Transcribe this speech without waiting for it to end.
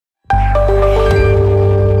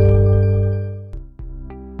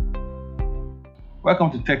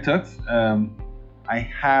Welcome to Tech Turks. I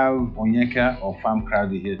have Onyeka of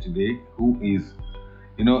Farmcrowdy here today, who is,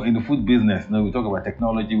 in the food business. We talk about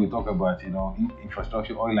technology, we talk about,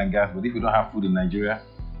 infrastructure, oil and gas. But if you don't have food in Nigeria,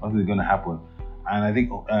 nothing is going to happen. And I think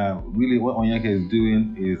really what Onyeka is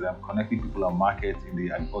doing is connecting people on markets in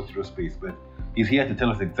the agricultural space. But he's here to tell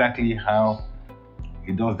us exactly how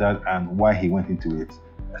he does that and why he went into it.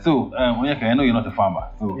 So, Onyeka, I know you're not a farmer.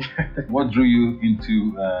 So, what drew you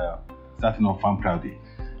into starting off Farmcrowdy?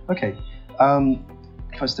 Okay.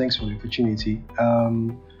 First, thanks for the opportunity.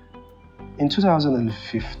 In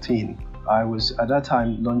 2015, I was at that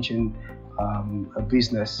time launching a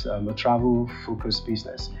business, a travel-focused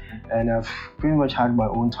business, and I've pretty much had my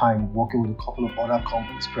own time working with a couple of other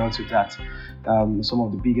companies prior to that, some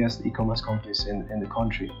of the biggest e-commerce companies in the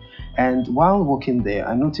country. And while working there,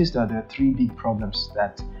 I noticed that there are three big problems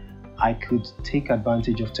that I could take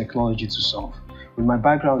advantage of technology to solve. With my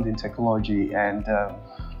background in technology and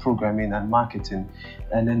programming and marketing,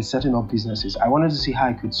 and then setting up businesses, I wanted to see how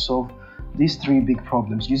I could solve these three big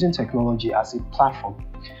problems using technology as a platform.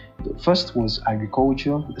 The first was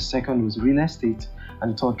agriculture, the second was real estate,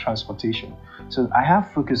 and the third, transportation. So I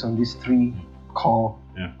have focused on these three core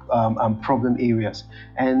problem areas.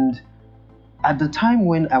 And at the time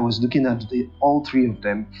when I was looking at all three of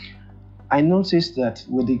them, I noticed that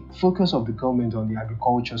with the focus of the government on the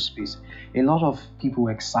agriculture space, a lot of people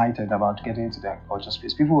were excited about getting into the agriculture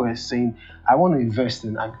space. People were saying, I want to invest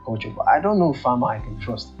in agriculture, but I don't know a farmer I can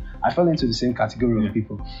trust. I fell into the same category of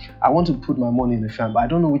people. I want to put my money in a farm, but I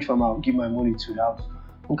don't know which farmer I'll give my money to.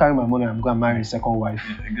 I'll carry my money, I'm going to marry a second wife.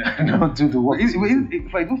 Not do the work.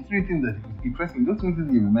 If like those three things that impress me, those three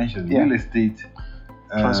things you mentioned, real estate,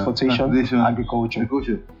 transportation, agriculture.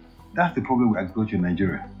 That's the problem with agriculture in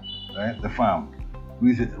Nigeria, right? The farm,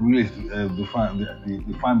 the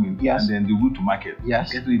farming, yes, and then the route to market.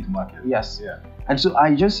 Yes. Getting into market. Yes. Yeah. And so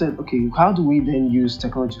I just said, okay, how do we then use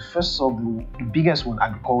technology to first solve the biggest one,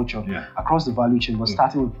 agriculture, across the value chain, but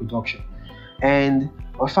starting with production. And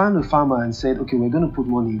I found a farmer and said, okay, we're going to put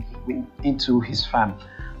money into his farm.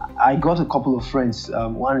 I got a couple of friends,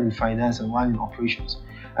 one in finance and one in operations.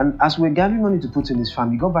 And as we're gathering money to put in his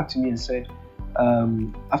farm, he got back to me and said,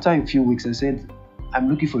 after a few weeks, I said, I'm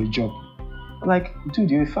looking for a job. I'm like, dude,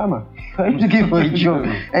 you're a farmer. Why are you looking for a job?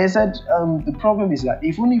 And he said, the problem is that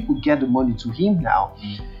if only we get the money to him now,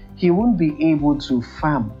 he won't be able to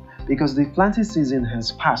farm because the planting season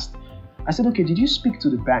has passed. I said, okay, did you speak to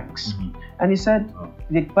the banks? And he said,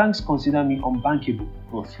 the banks consider me unbankable.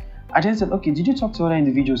 I then said, okay, did you talk to other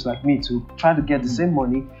individuals like me to try to get the same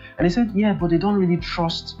money? And he said, yeah, but they don't really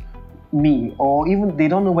trust me, or even they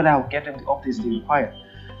don't know whether I'll get them the updates they require.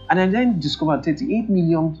 And I then discovered 38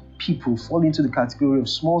 million people fall into the category of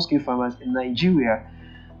small-scale farmers in Nigeria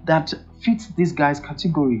that fit this guy's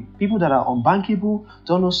category. People that are unbankable,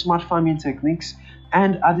 don't know smart farming techniques,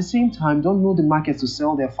 and at the same time don't know the market to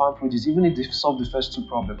sell their farm produce, even if they've solved the first two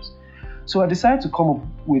problems. So I decided to come up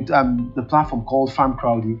with the platform called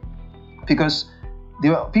Farmcrowdy, because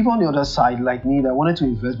there were people on the other side like me that wanted to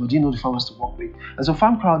invest but didn't know the farmers to work with. And so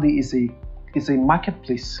Farmcrowdy is a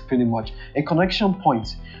marketplace, pretty much, a connection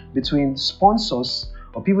point between sponsors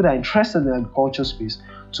or people that are interested in the agriculture space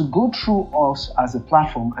to go through us as a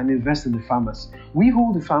platform and invest in the farmers. We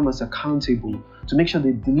hold the farmers accountable to make sure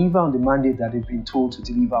they deliver on the mandate that they've been told to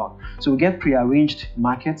deliver on. So we get pre-arranged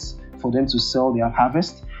markets for them to sell their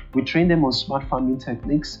harvest. We train them on smart farming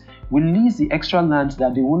techniques. We lease the extra land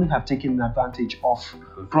that they wouldn't have taken advantage of,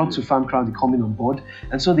 brought to Farmcrowdy coming on board,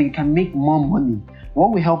 and so they can make more money.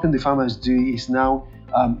 What we're helping the farmers do is now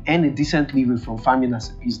earn a decent living from farming as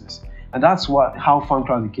a business. And that's how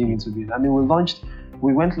Farmcrowdy came into it. I mean, we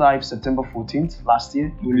went live September 14th last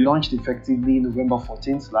year. We launched effectively November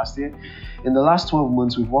 14th last year. In the last 12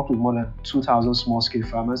 months, we've worked with more than 2,000 small-scale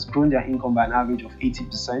farmers, grown their income by an average of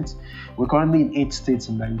 80%. We're currently in 8 states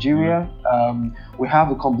in Nigeria. We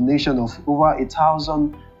have a combination of over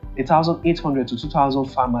 1,800 to 2,000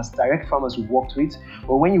 farmers, direct farmers we've worked with.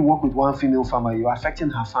 But when you work with one female farmer, you're affecting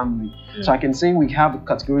her family. So I can say we have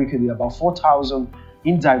categorically about 4,000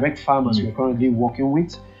 indirect farmers we're currently working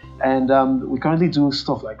with. And we currently do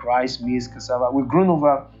stuff like rice, maize, cassava. We've grown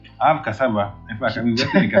over. I have cassava. In fact, I'm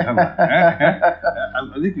investing in cassava. I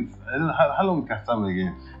think I don't know, how long is cassava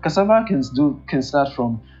again? Cassava can start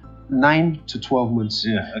from 9 to 12 months.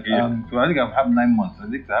 Yeah, okay. So I think I have 9 months. I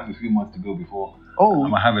think I have a few months to go before I'm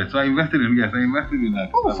gonna have it. So I invested in that.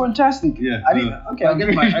 Oh, fantastic! Yeah. Okay. I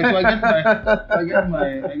get my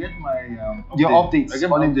your updates. I get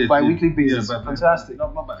my updates bi-weekly basis. Yeah, fantastic.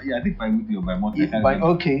 I think bi-weekly or bi-monthly.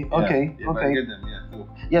 Okay. I get them.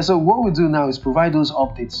 So what we do now is provide those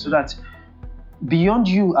updates so that beyond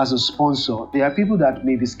you as a sponsor, there are people that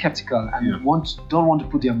may be skeptical and don't want to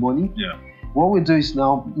put their money. What we do is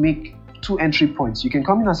now make 2 entry points. You can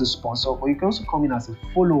come in as a sponsor, or you can also come in as a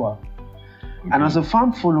follower. And as a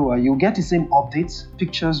farm follower, you'll get the same updates,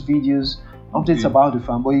 pictures, videos, updates about the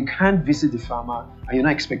farm, but you can't visit the farmer and you're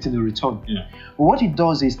not expecting a return. But what it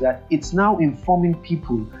does is that it's now informing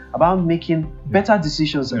people about making better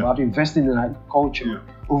decisions about investing in agriculture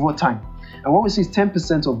over time. And what we see is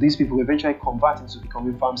 10% of these people eventually convert into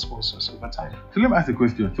becoming farm sponsors over time. So let me ask a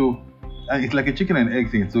question. So it's like a chicken and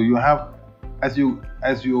egg thing. So you have, as you're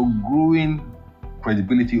growing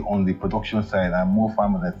credibility on the production side, and more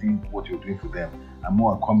farmers are seeing what you're doing for them, and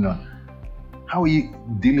more are coming on. How are you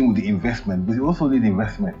dealing with the investment? Because you also need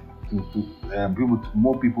investment to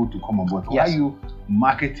more people to come on board. So how are you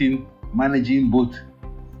marketing, managing both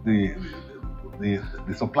the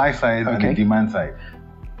supply side and the demand side?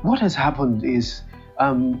 What has happened is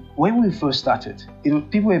when we first started,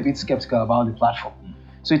 people were a bit skeptical about the platform.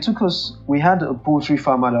 So it took us, we had a poultry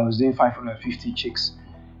farmer that was doing 550 chicks,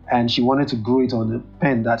 and she wanted to grow it on a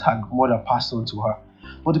pen that her mother passed on to her.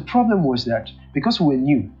 But the problem was that because we were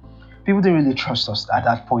new, people didn't really trust us at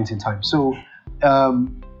that point in time. So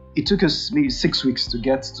it took us maybe 6 weeks to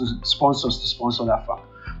get to sponsors to sponsor that farm.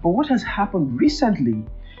 But what has happened recently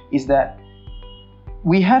is that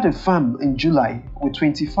we had a farm in July with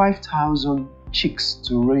 25,000 chicks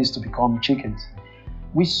to raise to become chickens.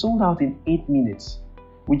 We sold out in 8 minutes.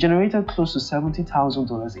 We generated close to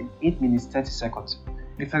 $70,000 in 8 minutes, 30 seconds.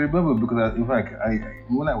 Yes, I remember, because in fact, I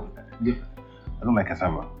don't like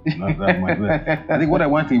cassava, not that much. I think what I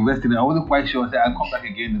want to invest in, I wasn't quite sure. I said, I'll come back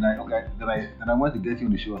again. Then I want to get you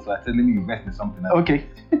on the show. So I said, let me invest in something else.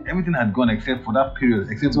 Everything had gone except for that period.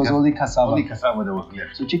 Except it was only cassava. Only cassava that was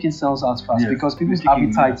left. So chicken sells out fast because people's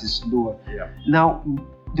appetite is lower. Now,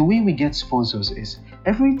 the way we get sponsors is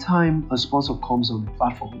every time a sponsor comes on the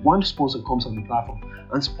platform, one sponsor comes on the platform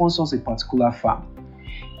and sponsors a particular farm,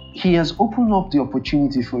 he has opened up the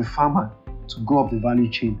opportunity for a farmer to go up the value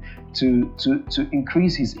chain, to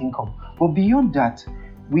increase his income. But beyond that,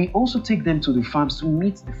 we also take them to the farms to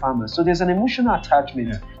meet the farmers. So there's an emotional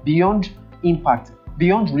attachment beyond impact.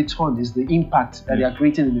 Beyond return is the impact that they are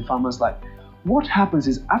creating in the farmer's life. What happens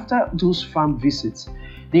is after those farm visits,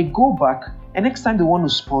 they go back, and next time they want to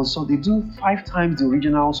sponsor, they do 5 times the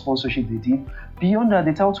original sponsorship they did. Beyond that,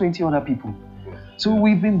 they tell 20 other people. So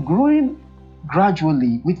we've been growing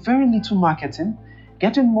gradually with very little marketing,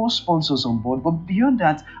 getting more sponsors on board. But beyond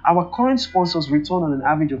that, our current sponsors return on an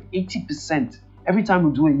average of 80% every time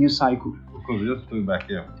we do a new cycle. Of course, just going back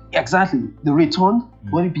here. Exactly, the return,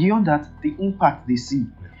 but beyond that, the impact they see.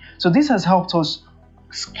 So this has helped us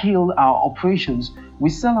scale our operations. We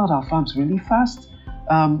sell out our farms really fast,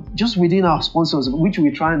 just within our sponsors, which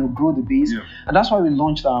we're trying to grow the base. And that's why we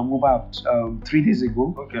launched our mobile app 3 days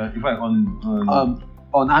ago. In fact,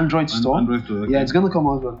 on Android store. Android store, it's going to come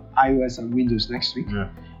out on iOS and Windows next week.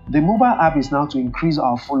 The mobile app is now to increase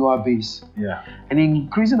our follower base. And in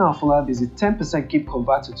increasing our follower base, 10% keep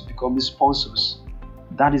converted to becoming sponsors.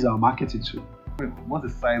 That is our marketing tool. What's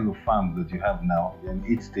the size of farms that you have now in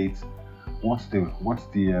 8 states? What's the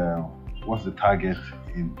target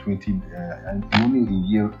in 20? And only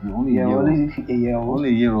a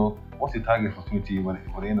year old. What's the target for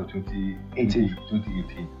the end of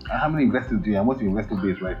 2018? And how many investors do you have? What's your investor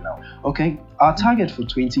base right now? Our target for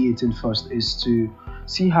 2018 first is to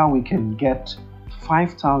see how we can get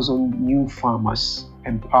 5,000 new farmers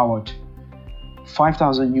empowered.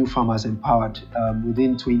 5,000 new farmers empowered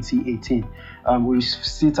within 2018. We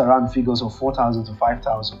sit around figures of 4,000 to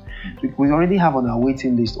 5,000. We already have on our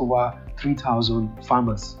waiting list over 3,000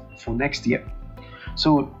 farmers for next year.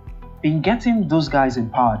 So in getting those guys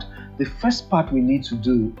empowered, the first part we need to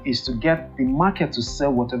do is to get the market to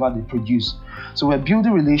sell whatever they produce. So we're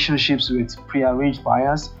building relationships with pre-arranged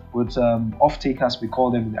buyers, with off-takers, we call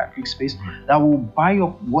them in the agri space, that will buy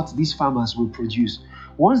up what these farmers will produce.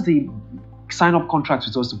 Once they sign up contracts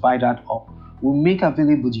with us to buy that up, we'll make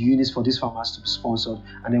available the units for these farmers to be sponsored,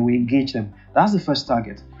 and then we engage them. That's the first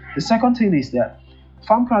target. The second thing is that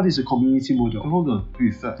Farmcrowdy is a community model. Hold on,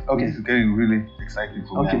 please, sir. This is getting really exciting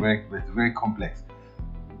for me. It's very complex.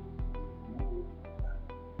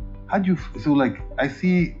 How do you, so like, I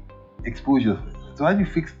see exposure. So how do you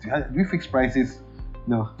fix prices?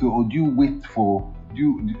 No. Or do you wait for,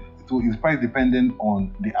 so is price dependent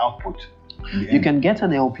on the output? You can get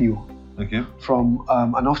an LPO from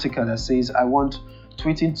an off-taker that says, I want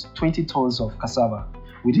 20 tons of cassava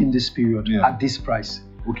within this period at this price.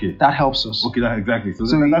 That helps us. Exactly. So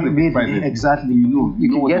that's the price. Exactly. You know you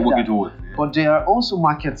can what get to work that. towards. But there are also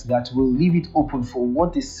markets that will leave it open for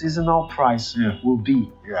what the seasonal price will be.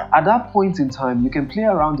 At that point in time, you can play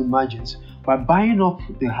around the margins by buying up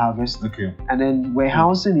the harvest and then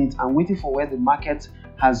warehousing it and waiting for where the market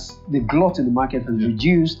has, the glut in the market has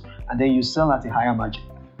reduced, and then you sell at a higher margin.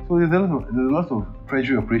 So there's a lot of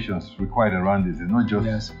treasury operations required around this. It's not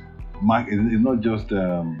just it's not just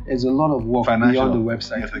there's a lot of work beyond the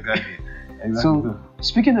website. Yes, exactly. So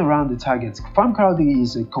speaking around the targets, Farmcrowdy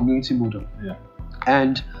is a community model.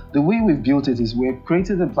 And the way we've built it is we've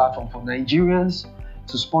created a platform for Nigerians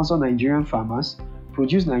to sponsor Nigerian farmers,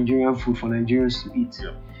 produce Nigerian food for Nigerians to eat.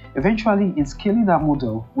 Eventually, in scaling that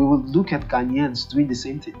model, we will look at Ghanaians doing the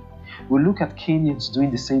same thing. We'll look at Kenyans doing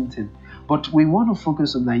the same thing. But we want to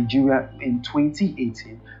focus on Nigeria in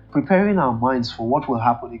 2018, preparing our minds for what will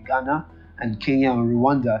happen in Ghana and Kenya and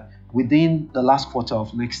Rwanda within the last quarter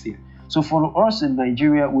of next year. So for us in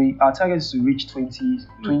Nigeria, our target is to reach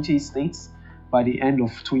 20 states by the end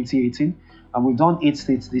of 2018. And we've done 8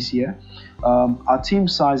 states this year. Our team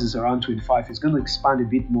size is around 25. It's going to expand a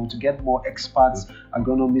bit more to get more experts,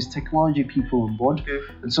 agronomists, technology people on board.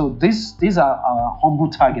 And so these are our humble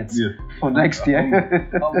targets for next year.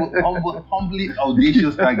 Humbly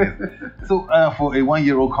audacious targets. So for a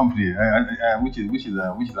 1-year-old company, which is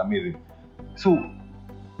amazing. So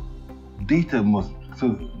data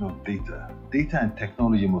and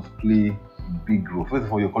technology must play big role. First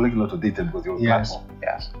of all, you're collecting a lot of data because you're a platform.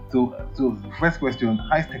 So the first question: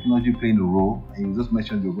 how is technology playing a role? And you just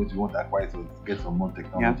mentioned you want to acquire to get some more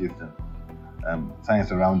technologists and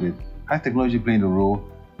science around it. How is technology playing a role?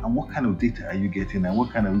 And what kind of data are you getting? And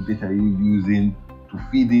what kind of data are you using to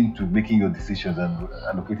feed into making your decisions and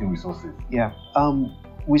allocating resources?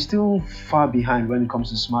 We're still far behind when it comes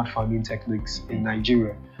to smart farming techniques in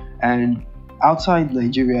Nigeria. And outside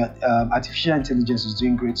Nigeria, artificial intelligence is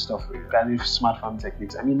doing great stuff regarding smart farm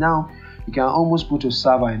techniques. I mean, now you can almost put a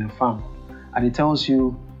server in a farm and it tells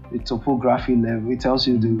you the topography level, it tells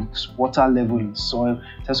you the water level in soil,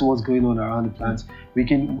 it tells you what's going on around the plants. At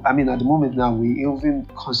the moment now,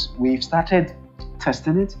 we've started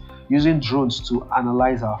testing it using drones to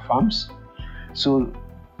analyze our farms. So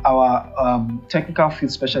our technical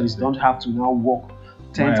field specialists don't have to now walk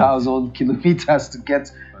 10,000 kilometers to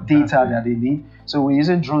get data that they need. So we're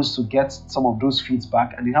using drones to get some of those feeds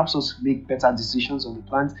back, and it helps us make better decisions on the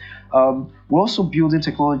plant. We're also building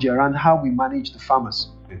technology around how we manage the farmers.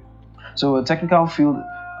 So a technical field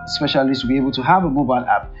specialist will be able to have a mobile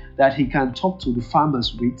app that he can talk to the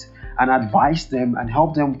farmers with and advise them and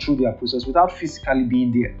help them through their process without physically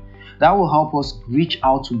being there. That will help us reach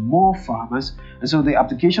out to more farmers. And so the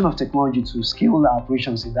application of technology to scale our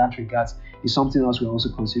operations in that regard is something else we're also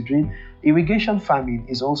considering. Irrigation farming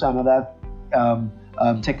is also another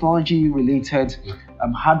technology-related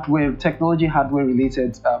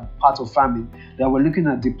hardware-related part of farming that we're looking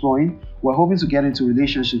at deploying. We're hoping to get into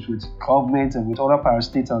relationships with government and with other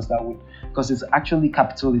parastatals because it's actually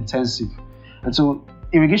capital intensive. And so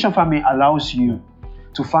irrigation farming allows you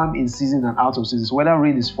to farm in season and out of season. So whether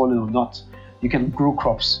rain is falling or not, you can grow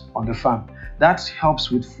crops on the farm. That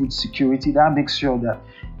helps with food security. That makes sure that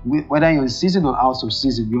whether you're in season or out of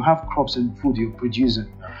season, you have crops and food you're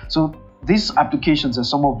producing. So these applications are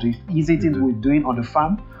some of the easy things we're doing on the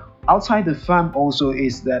farm. Outside the farm also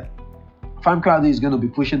is that Farmcrowdy is going to be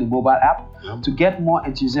pushing the mobile app to get more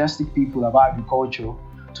enthusiastic people about agriculture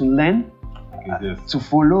to learn, to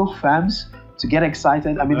follow farms, to get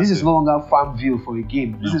excited. I mean, this is no longer Farmville for a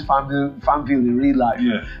game. This is Farmville in real life.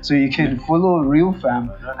 So you can follow a real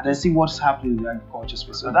farm and then see what's happening in the agriculture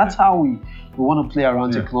space. So that's how we want to play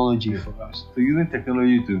around technology for us. So using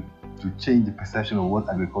technology to change the perception of what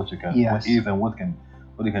agriculture what is and what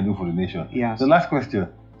it can do for the nation. The last question.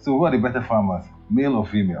 So who are the better farmers, male or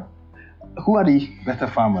female? Who are the better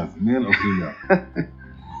farmers, male or female?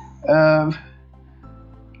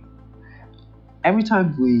 Every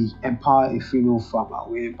time we empower a female farmer,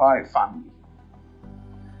 we empower a family.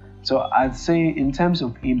 So I'd say in terms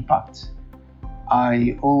of impact,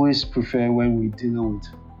 I always prefer when we deal with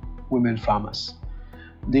women farmers.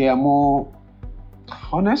 They are more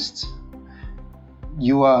honest.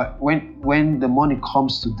 When the money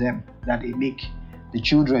comes to them that they make, the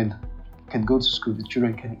children can go to school, the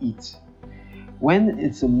children can eat. When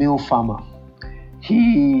it's a male farmer,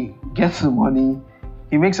 he gets the money,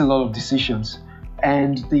 he makes a lot of decisions,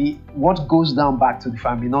 and what goes down back to the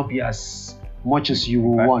farm may not be as much as you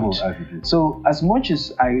will want. So as much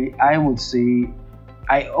as I would say,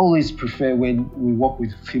 I always prefer when we work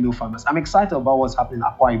with female farmers. I'm excited about what's happening in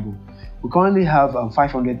Akwa Ibom. We currently have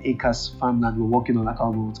 500 acres farmland we're working on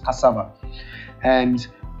Akwa Ibom with cassava. And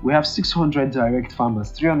we have 600 direct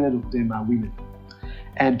farmers, 300 of them are women.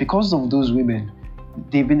 And because of those women,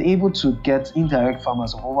 they've been able to get indirect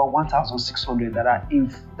farmers of over 1,600 that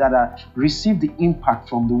are received the impact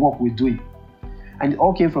from the work we're doing. And it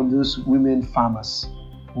all came from those women farmers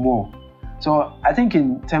more. So I think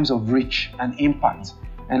in terms of reach and impact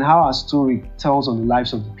and how our story tells on the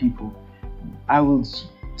lives of the people, I will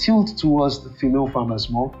tilt towards the female farmers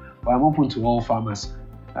more, but I'm open to all farmers.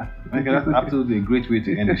 Okay, that's absolutely a great way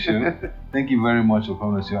to end the show. Thank you very much for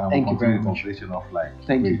coming to the show. Thank you very much. Of life.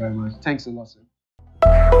 Thank you very much. Thanks a lot,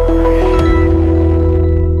 sir.